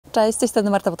Cześć, z tej strony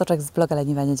Marta Potoczek z bloga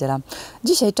Leniwa Niedziela.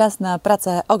 Dzisiaj czas na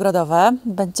prace ogrodowe.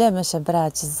 Będziemy się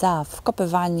brać za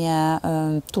wkopywanie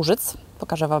turzyc.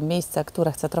 Pokażę Wam miejsce,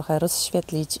 które chcę trochę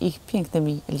rozświetlić ich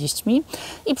pięknymi liśćmi.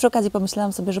 I przy okazji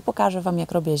pomyślałam sobie, że pokażę Wam,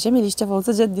 jak robię ziemię liściową.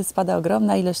 Codziennie spada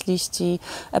ogromna ilość liści.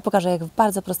 Pokażę, jak w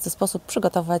bardzo prosty sposób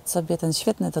przygotować sobie ten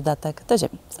świetny dodatek do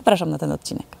ziemi. Zapraszam na ten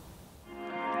odcinek.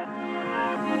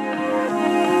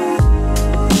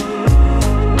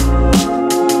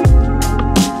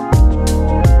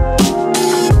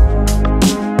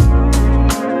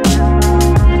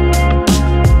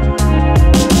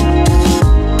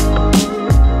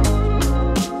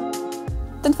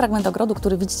 Fragment ogrodu,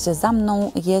 który widzicie za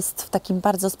mną, jest w takim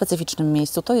bardzo specyficznym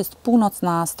miejscu. To jest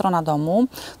północna strona domu.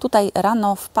 Tutaj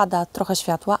rano wpada trochę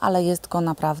światła, ale jest go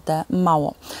naprawdę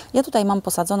mało. Ja tutaj mam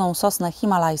posadzoną sosnę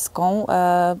himalajską.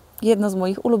 Jedno z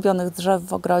moich ulubionych drzew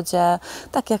w ogrodzie.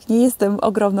 Tak jak nie jestem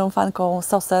ogromną fanką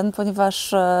sosen,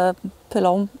 ponieważ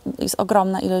pylą, jest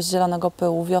ogromna ilość zielonego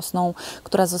pyłu wiosną,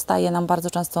 która zostaje nam bardzo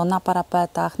często na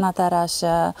parapetach, na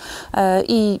tarasie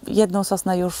i jedną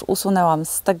sosnę już usunęłam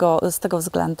z tego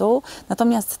względu.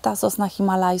 Natomiast ta sosna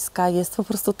himalajska jest po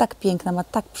prostu tak piękna, ma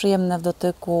tak przyjemne w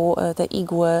dotyku te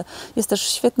igły. Jest też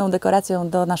świetną dekoracją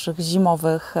do naszych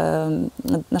zimowych,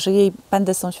 jej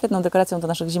pędy są świetną dekoracją do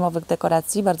naszych zimowych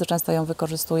dekoracji, bardzo często ją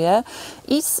wykorzystuję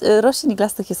i z roślin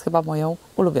iglastych jest chyba moją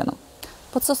ulubioną.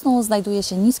 Pod sosną znajduje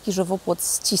się niski żywopłot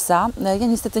z cisa. Ja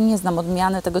niestety nie znam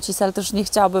odmiany tego cisa, ale też nie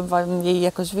chciałabym Wam jej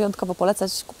jakoś wyjątkowo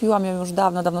polecać. Kupiłam ją już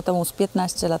dawno temu, z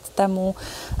 15 lat temu,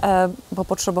 bo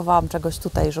potrzebowałam czegoś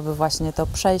tutaj, żeby właśnie to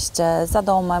przejście za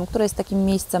domem, które jest takim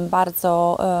miejscem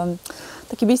bardzo...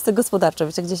 takie miejsce gospodarcze,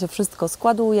 wiecie, gdzie się wszystko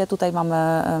składuje. Tutaj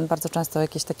mamy bardzo często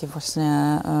jakieś takie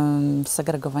właśnie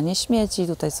segregowanie śmieci.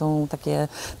 Tutaj są takie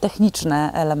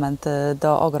techniczne elementy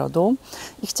do ogrodu.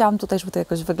 I chciałam tutaj, żeby to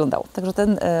jakoś wyglądało. Także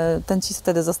ten cis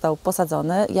wtedy został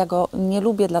posadzony. Ja go nie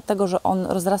lubię, dlatego że on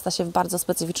rozrasta się w bardzo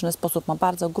specyficzny sposób. Ma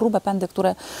bardzo grube pędy,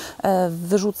 które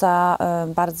wyrzuca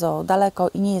bardzo daleko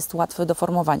i nie jest łatwy do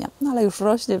formowania. No ale już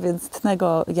rośnie, więc tnę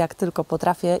go jak tylko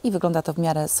potrafię i wygląda to w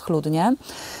miarę schludnie.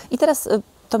 I teraz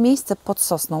to miejsce pod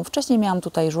sosną. Wcześniej miałam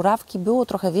tutaj żurawki, było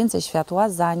trochę więcej światła,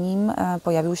 zanim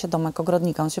pojawił się domek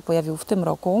ogrodnika. On się pojawił w tym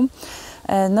roku.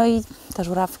 No i te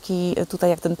żurawki, tutaj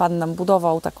jak ten pan nam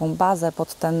budował taką bazę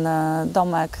pod ten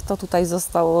domek, to tutaj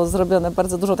zostało zrobione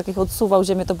bardzo dużo takich odsuwał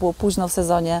ziemię, to było późno w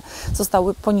sezonie,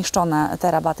 zostały poniszczone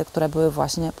te rabaty, które były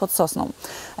właśnie pod sosną.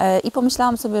 I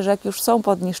pomyślałam sobie, że jak już są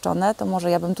podniszczone, to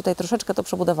może ja bym tutaj troszeczkę to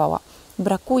przebudowała.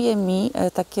 Brakuje mi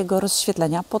takiego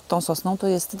rozświetlenia pod tą sosną, to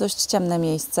jest dość ciemne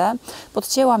miejsce.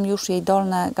 Podcięłam już jej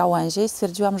dolne gałęzie i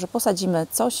stwierdziłam, że posadzimy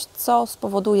coś, co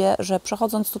spowoduje, że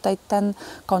przechodząc tutaj ten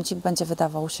kącik będzie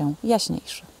wydawał się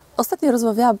jaśniejszy. Ostatnio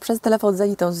rozmawiałam przez telefon z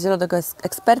Anitą z Zielonego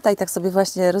Eksperta i tak sobie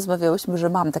właśnie rozmawiałyśmy, że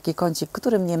mam taki kącik,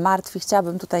 który mnie martwi,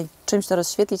 chciałabym tutaj czymś to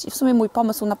rozświetlić i w sumie mój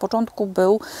pomysł na początku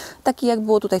był taki, jak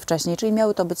było tutaj wcześniej, czyli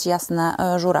miały to być jasne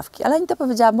żurawki. Ale Anita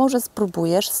powiedziała, może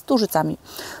spróbujesz z turzycami.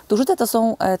 Turzyce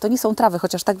to nie są trawy,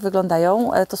 chociaż tak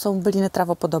wyglądają, to są byliny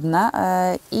trawopodobne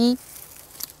i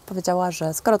powiedziała,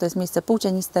 że skoro to jest miejsce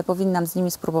półcieniste, powinnam z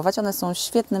nimi spróbować. One są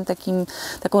świetnym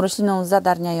taką rośliną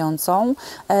zadarniającą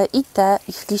i te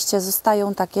ich liście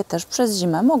zostają takie też przez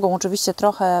zimę. Mogą oczywiście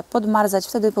trochę podmarzać,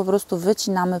 wtedy po prostu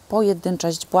wycinamy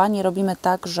pojedyncze źdźbła. Nie robimy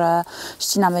tak, że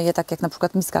ścinamy je tak jak na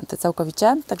przykład miskanty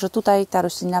całkowicie. Także tutaj ta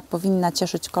roślina powinna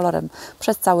cieszyć kolorem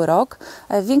przez cały rok.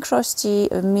 W większości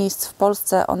miejsc w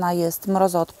Polsce ona jest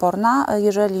mrozoodporna.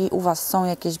 Jeżeli u Was są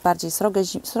jakieś bardziej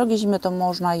srogie zimy, to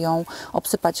można ją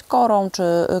obsypać korą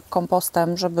czy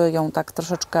kompostem, żeby ją tak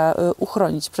troszeczkę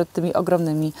uchronić przed tymi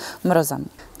ogromnymi mrozami.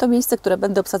 To miejsce, które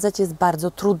będę obsadzać, jest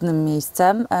bardzo trudnym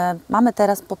miejscem. Mamy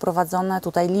teraz poprowadzone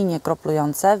tutaj linie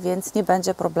kroplujące, więc nie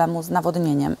będzie problemu z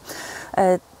nawodnieniem.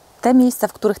 Te miejsca,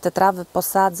 w których te trawy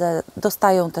posadzę,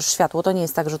 dostają też światło. To nie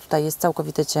jest tak, że tutaj jest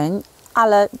całkowity cień,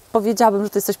 ale powiedziałabym, że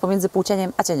to jest coś pomiędzy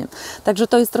półcieniem a cieniem. Także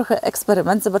to jest trochę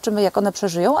eksperyment, zobaczymy, jak one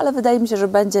przeżyją, ale wydaje mi się, że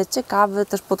będzie ciekawy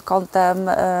też pod kątem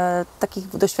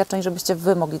takich doświadczeń, żebyście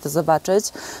Wy mogli to zobaczyć,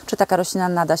 czy taka roślina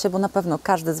nada się, bo na pewno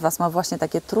każdy z Was ma właśnie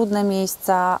takie trudne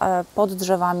miejsca pod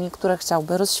drzewami, które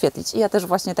chciałby rozświetlić. I ja też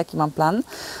właśnie taki mam plan.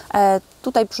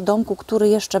 Tutaj przy domku, który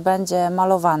jeszcze będzie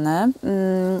malowany,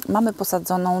 mamy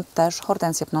posadzoną też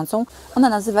hortensję pnącą. Ona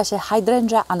nazywa się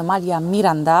Hydrangea Anomalia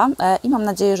Miranda i mam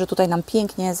nadzieję, że tutaj nam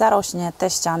pięknie zarośnie tę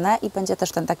ścianę i będzie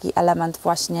też ten taki element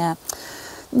właśnie,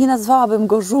 nie nazwałabym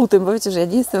go żółtym, bo wiecie, że ja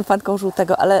nie jestem fanką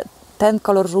żółtego, ale Ten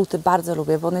kolor żółty bardzo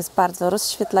lubię, bo on jest bardzo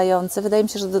rozświetlający. Wydaje mi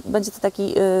się, że będzie to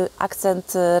taki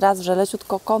akcent raz, że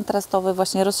leciutko kontrastowy,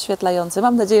 właśnie rozświetlający.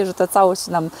 Mam nadzieję, że ta całość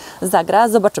nam zagra.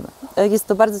 Zobaczymy. Jest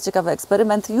to bardzo ciekawy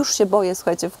eksperyment. Już się boję,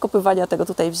 słuchajcie, wkopywania tego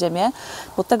tutaj w ziemię,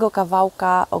 bo tego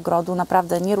kawałka ogrodu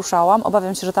naprawdę nie ruszałam.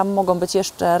 Obawiam się, że tam mogą być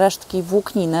jeszcze resztki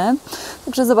włókniny.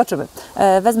 Także zobaczymy.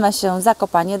 Wezmę się za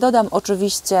kopanie. Dodam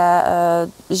oczywiście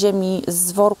ziemi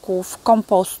z worków,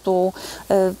 kompostu.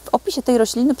 W opisie tej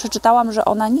rośliny przeczytałam, że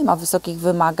ona nie ma wysokich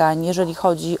wymagań, jeżeli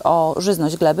chodzi o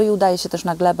żyzność gleby i udaje się też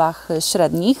na glebach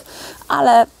średnich,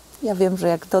 ale ja wiem, że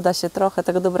jak doda się trochę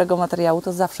tego dobrego materiału,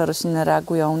 to zawsze rośliny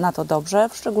reagują na to dobrze,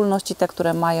 w szczególności te,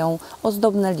 które mają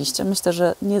ozdobne liście. Myślę,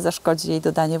 że nie zaszkodzi jej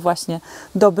dodanie właśnie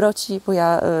dobroci, bo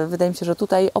wydaje mi się, że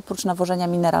tutaj oprócz nawożenia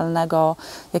mineralnego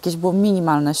jakieś było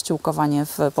minimalne ściółkowanie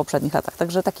w poprzednich latach.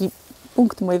 Także taki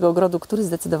punkt mojego ogrodu, który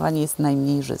zdecydowanie jest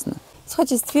najmniej żyzny.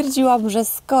 Słuchajcie, stwierdziłam, że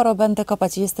skoro będę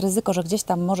kopać i jest ryzyko, że gdzieś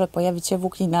tam może pojawić się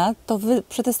włóknina, to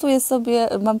przetestuję sobie,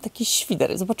 mam taki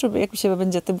świder. Zobaczymy, jak mi się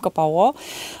będzie tym kopało.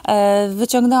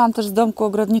 Wyciągnęłam też z domku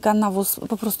ogrodnika nawóz,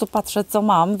 po prostu patrzę, co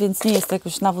mam, więc nie jest to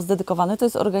jakiś nawóz dedykowany. To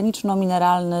jest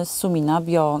organiczno-mineralny z Sumina,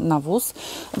 bio nawóz.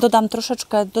 Dodam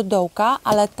troszeczkę do dołka,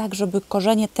 ale tak, żeby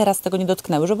korzenie teraz tego nie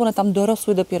dotknęły, żeby one tam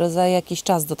dorosły dopiero za jakiś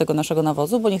czas do tego naszego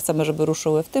nawozu, bo nie chcemy, żeby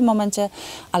ruszyły w tym momencie,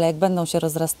 ale jak będą się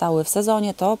rozrastały w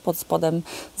sezonie, to pod spodem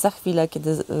za chwilę,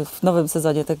 kiedy w nowym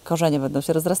sezonie te korzenie będą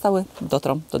się rozrastały,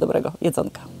 dotrą do dobrego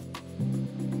jedzonka.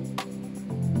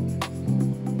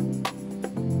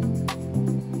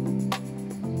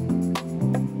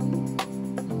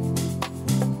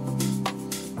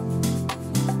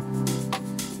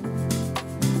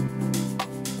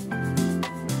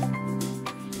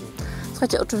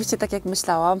 Słuchajcie, oczywiście tak jak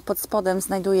myślałam, pod spodem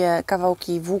znajduję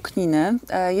kawałki włókniny.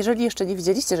 Jeżeli jeszcze nie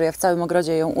widzieliście, że ja w całym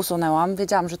ogrodzie ją usunęłam,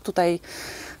 wiedziałam, że tutaj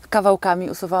kawałkami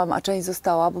usuwałam, a część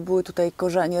została, bo były tutaj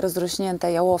korzenie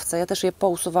rozrośnięte, jałowce. Ja też je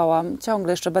pousuwałam.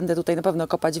 Ciągle jeszcze będę tutaj na pewno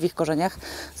kopać w ich korzeniach.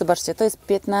 Zobaczcie, to jest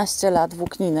 15 lat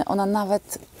włókniny. Ona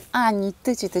nawet ani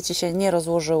tyci się nie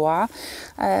rozłożyła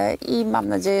i mam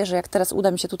nadzieję, że jak teraz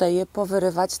uda mi się tutaj je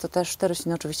powyrywać, to też te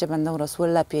rośliny oczywiście będą rosły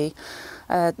lepiej.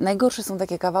 Najgorsze są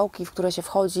takie kawałki, w które się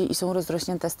wchodzi i są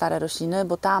rozrośnięte stare rośliny,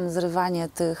 bo tam zrywanie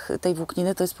tej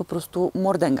włókniny to jest po prostu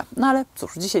mordęga. No ale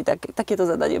cóż, dzisiaj takie to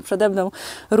zadanie przede mną.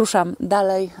 Ruszam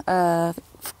dalej,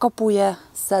 wkopuję,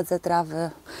 sadzę trawy,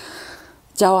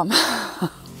 działam.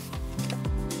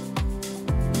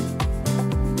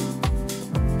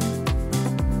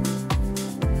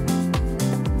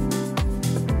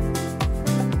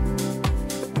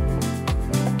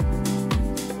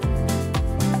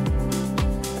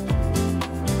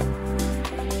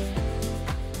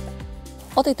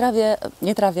 O tej trawie,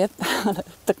 nie trawie, ale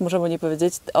tak możemy nie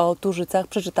powiedzieć, o turzycach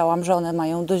przeczytałam, że one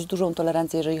mają dość dużą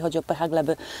tolerancję, jeżeli chodzi o pH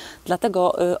gleby.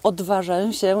 Dlatego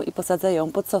odważę się i posadzę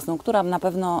ją pod sosną, która na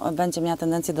pewno będzie miała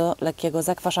tendencję do lekkiego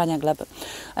zakwaszania gleby.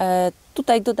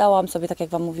 Tutaj dodałam sobie, tak jak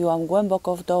Wam mówiłam,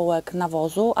 głęboko w dołek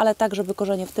nawozu, ale tak, żeby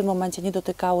korzenie w tym momencie nie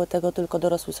dotykały tego, tylko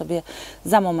dorosły sobie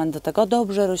za moment do tego.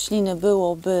 Dobrze rośliny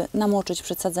byłoby namoczyć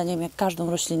przed sadzeniem, jak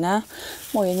każdą roślinę.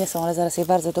 Moje nie są, ale zaraz je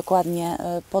bardzo dokładnie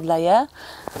podleję.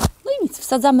 No i nic,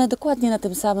 wsadzamy dokładnie na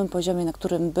tym samym poziomie, na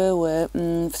którym były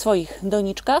w swoich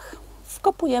doniczkach.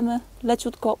 Wkopujemy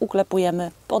leciutko,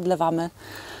 uklepujemy, podlewamy.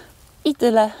 I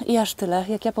tyle, i aż tyle.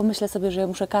 Jak ja pomyślę sobie, że ja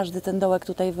muszę każdy ten dołek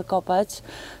tutaj wykopać,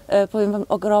 powiem Wam,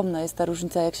 ogromna jest ta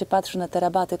różnica, jak się patrzy na te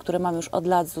rabaty, które mam już od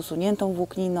lat z usuniętą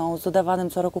włókniną, z dodawanym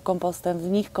co roku kompostem, w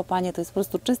nich kopanie to jest po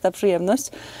prostu czysta przyjemność,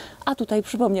 a tutaj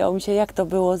przypomniało mi się, jak to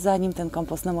było, zanim ten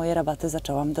kompost na moje rabaty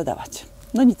zaczęłam dodawać.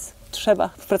 No nic, trzeba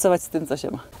pracować z tym, co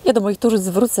się ma. Ja do moich turzyc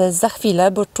wrócę za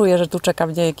chwilę, bo czuję, że tu czeka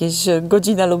mnie jakieś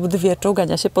godzina lub dwie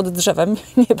czołgania się pod drzewem.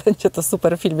 Nie będzie to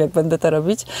super film, jak będę to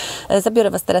robić. Zabiorę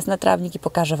Was teraz na trawnik i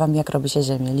pokażę Wam, jak robi się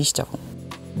ziemię liściową.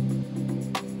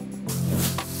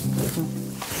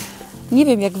 Nie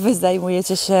wiem, jak Wy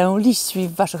zajmujecie się liśćmi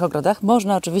w Waszych ogrodach.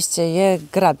 Można oczywiście je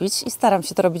grabić i staram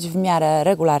się to robić w miarę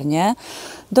regularnie.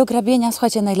 Do grabienia,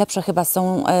 słuchajcie, najlepsze chyba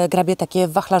są grabie takie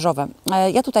wachlarzowe.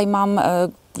 Ja tutaj mam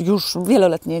już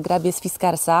wieloletnie grabie z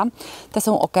Fiskarsa. Te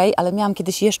są ok, ale miałam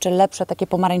kiedyś jeszcze lepsze, takie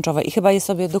pomarańczowe i chyba je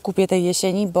sobie dokupię tej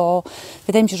jesieni, bo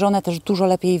wydaje mi się, że one też dużo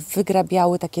lepiej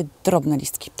wygrabiały takie drobne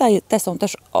listki. Te są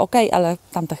też ok, ale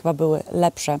tamte chyba były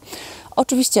lepsze.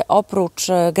 Oczywiście oprócz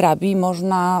grabi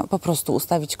można po prostu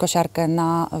ustawić kosiarkę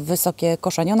na wysokie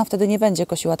koszenie. Ona wtedy nie będzie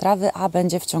kosiła trawy, a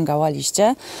będzie wciągała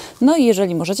liście. No i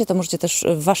jeżeli możecie, to możecie też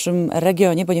w Waszym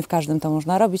regionie, bo nie w każdym to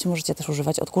można robić, możecie też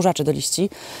używać odkurzaczy do liści.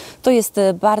 To jest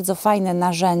bardzo fajne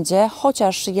narzędzie,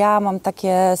 chociaż ja mam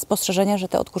takie spostrzeżenie, że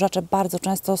te odkurzacze bardzo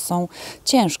często są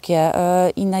ciężkie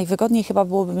i najwygodniej chyba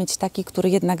byłoby mieć taki, który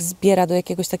jednak zbiera do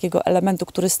jakiegoś takiego elementu,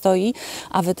 który stoi,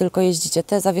 a Wy tylko jeździcie.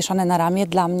 Te zawieszane na ramię,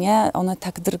 dla mnie one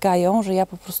tak drgają, że ja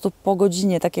po prostu po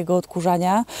godzinie takiego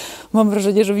odkurzania mam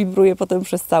wrażenie, że wibruję potem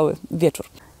przez cały wieczór.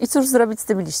 I cóż zrobić z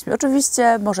tymi liśćmi?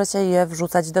 Oczywiście możecie je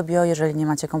wrzucać do bio, jeżeli nie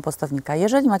macie kompostownika.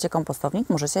 Jeżeli macie kompostownik,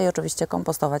 możecie je oczywiście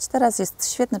kompostować. Teraz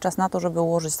jest świetny czas na to, żeby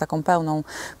ułożyć taką pełną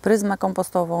pryzmę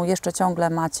kompostową. Jeszcze ciągle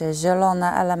macie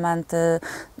zielone elementy,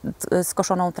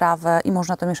 skoszoną trawę i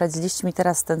można to mieszać z liśćmi.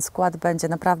 Teraz ten skład będzie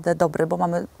naprawdę dobry, bo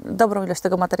mamy dobrą ilość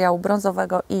tego materiału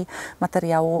brązowego i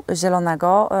materiału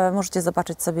zielonego. Możecie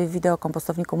zobaczyć sobie w wideo o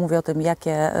kompostowniku. Mówię o tym,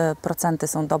 jakie procenty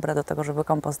są dobre do tego, żeby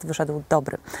kompost wyszedł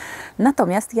dobry.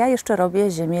 Natomiast ja jeszcze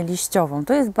robię ziemię liściową.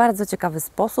 To jest bardzo ciekawy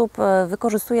sposób.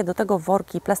 Wykorzystuję do tego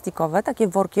worki plastikowe, takie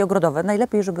worki ogrodowe.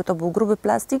 Najlepiej, żeby to był gruby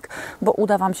plastik, bo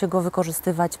uda Wam się go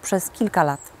wykorzystywać przez kilka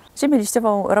lat. Ziemię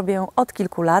liściową robię od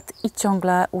kilku lat i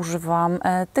ciągle używam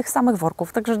tych samych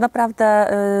worków, także naprawdę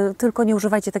tylko nie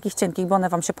używajcie takich cienkich, bo one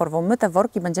Wam się porwą. My te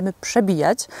worki będziemy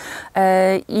przebijać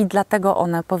i dlatego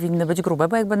one powinny być grube,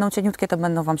 bo jak będą cieniutkie, to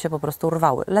będą Wam się po prostu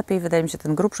rwały. Lepiej wydaje mi się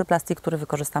ten grubszy plastik, który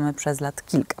wykorzystamy przez lat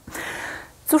kilka.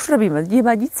 Cóż robimy? Nie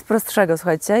ma nic prostszego,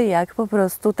 słuchajcie, jak po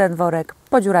prostu ten worek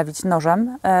podziurawić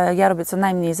nożem. Ja robię co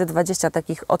najmniej ze 20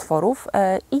 takich otworów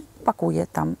i pakuję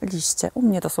tam liście. U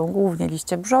mnie to są głównie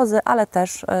liście brzozy, ale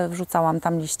też wrzucałam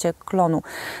tam liście klonu.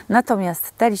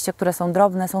 Natomiast te liście, które są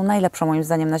drobne, są najlepsze moim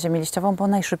zdaniem na ziemię liściową, bo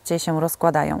najszybciej się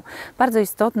rozkładają. Bardzo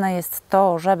istotne jest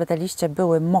to, żeby te liście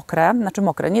były mokre, znaczy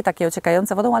mokre, nie takie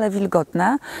ociekające wodą, ale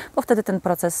wilgotne, bo wtedy ten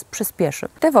proces przyspieszy.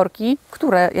 Te worki,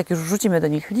 które jak już wrzucimy do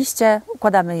nich liście,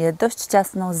 układamy je dość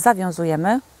ciasno,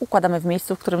 zawiązujemy, układamy w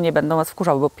miejscu, w którym nie będą Was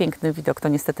wkurzały, bo piękny widok to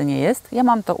niestety nie jest. Ja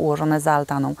mam to ułożone za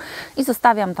altaną i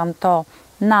zostawiam tam to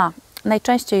na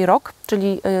najczęściej rok,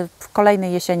 czyli w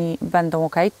kolejnej jesieni będą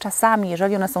ok. Czasami,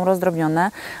 jeżeli one są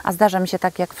rozdrobnione, a zdarza mi się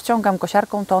tak, jak wciągam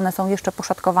kosiarką, to one są jeszcze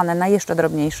poszatkowane na jeszcze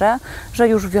drobniejsze, że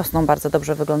już wiosną bardzo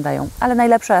dobrze wyglądają. Ale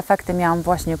najlepsze efekty miałam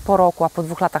właśnie po roku, a po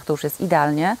 2 latach to już jest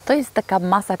idealnie. To jest taka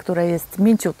masa, która jest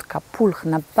mięciutka,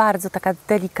 pulchna, bardzo taka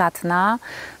delikatna.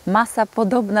 Masa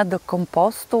podobna do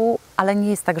kompostu, ale nie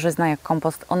jest tak żyzna jak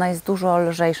kompost. Ona jest dużo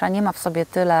lżejsza, nie ma w sobie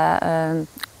tyle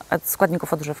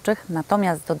składników odżywczych,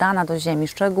 natomiast dodana do ziemi,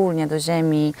 szczególnie do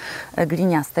ziemi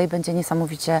gliniastej, będzie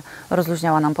niesamowicie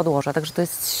rozluźniała nam podłoże. Także to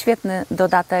jest świetny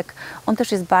dodatek. On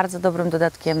też jest bardzo dobrym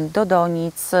dodatkiem do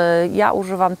donic. Ja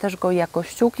używam też go jako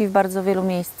ściółki w bardzo wielu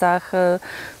miejscach.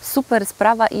 Super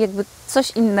sprawa i jakby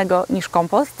coś innego niż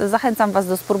kompost. Zachęcam Was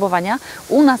do spróbowania.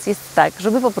 U nas jest tak,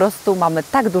 żeby po prostu mamy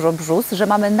tak dużo brzus, że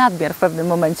mamy nadmiar w pewnym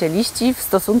momencie liści w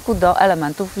stosunku do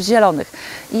elementów zielonych.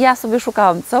 I ja sobie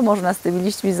szukałam, co można z tymi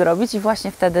liśćmi zrobić i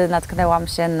właśnie wtedy natknęłam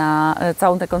się na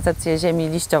całą tę koncepcję ziemi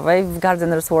liściowej. W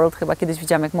Gardener's World chyba kiedyś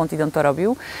widziałam, jak Monty Don to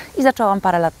robił i zaczęłam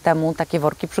parę lat temu takie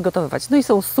worki przygotowywać. No i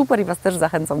są super i Was też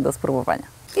zachęcam do spróbowania.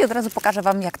 I od razu pokażę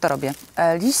Wam, jak to robię.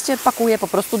 Liście pakuję po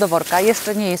prostu do worka.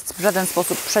 Jeszcze nie jest w żaden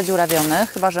sposób przedziurawiony,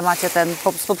 chyba że macie ten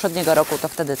z poprzedniego roku, to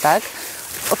wtedy tak.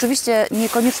 Oczywiście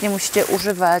niekoniecznie musicie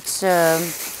używać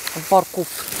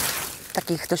worków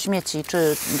takich do śmieci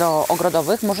czy do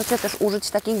ogrodowych. Możecie też użyć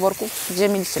takich worków, gdzie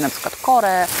mieliście na przykład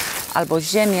korę albo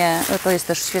ziemię. To jest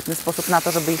też świetny sposób na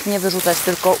to, żeby ich nie wyrzucać,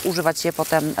 tylko używać je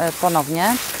potem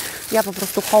ponownie. Ja po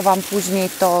prostu chowam później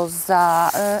to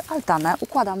za altanę,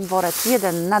 układam worek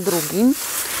jeden na drugim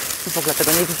i w ogóle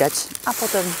tego nie widać, a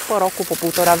potem po roku, po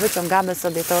półtora wyciągamy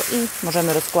sobie to i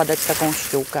możemy rozkładać taką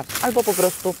ściółkę albo po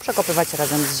prostu przekopywać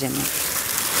razem z ziemią.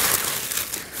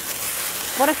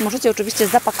 Worek możecie oczywiście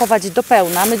zapakować do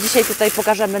pełna. My dzisiaj tutaj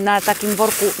pokażemy na takim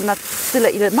worku na tyle,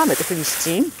 ile mamy tych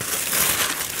liści.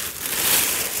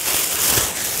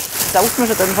 Załóżmy,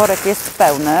 że ten worek jest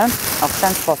pełny, w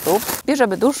ten sposób.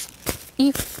 Bierzemy nóż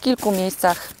i w kilku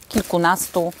miejscach,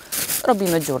 kilkunastu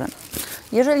robimy dziury.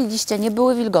 Jeżeli liście nie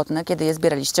były wilgotne, kiedy je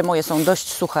zbieraliście, moje są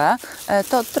dość suche,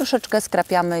 to troszeczkę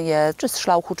skrapiamy je czy z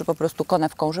szlauchu, czy po prostu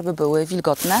konewką, żeby były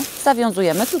wilgotne.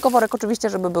 Zawiązujemy, tylko worek oczywiście,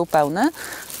 żeby był pełny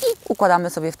i układamy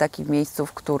sobie w takim miejscu,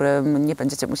 w którym nie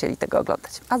będziecie musieli tego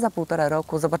oglądać. A za 1,5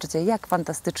 roku zobaczycie, jak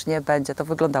fantastycznie będzie to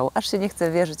wyglądało. Aż się nie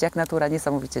chce wierzyć, jak natura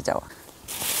niesamowicie działa.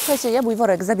 Słuchajcie, ja mój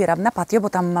worek zabieram na patio, bo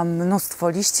tam mam mnóstwo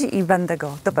liści i będę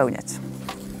go dopełniać.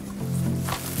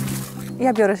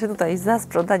 Ja biorę się tutaj za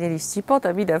sprzątanie liści,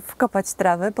 potem idę wkopać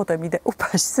trawę, potem idę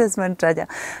upaść ze zmęczenia.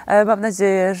 Mam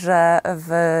nadzieję, że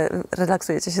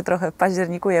relaksujecie się trochę w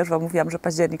październiku. Ja już Wam mówiłam, że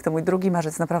październik to mój drugi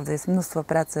marzec. Naprawdę jest mnóstwo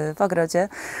pracy w ogrodzie.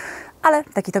 Ale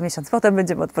taki to miesiąc, potem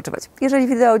będziemy odpoczywać. Jeżeli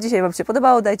wideo dzisiaj Wam się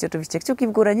podobało, dajcie oczywiście kciuki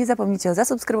w górę, nie zapomnijcie o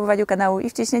zasubskrybowaniu kanału i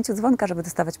wciśnięciu dzwonka, żeby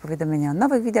dostawać powiadomienia o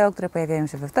nowych wideo, które pojawiają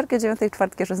się we wtorki o 9, w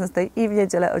czwartki o 16 i w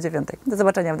niedzielę o 9. Do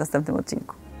zobaczenia w następnym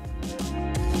odcinku.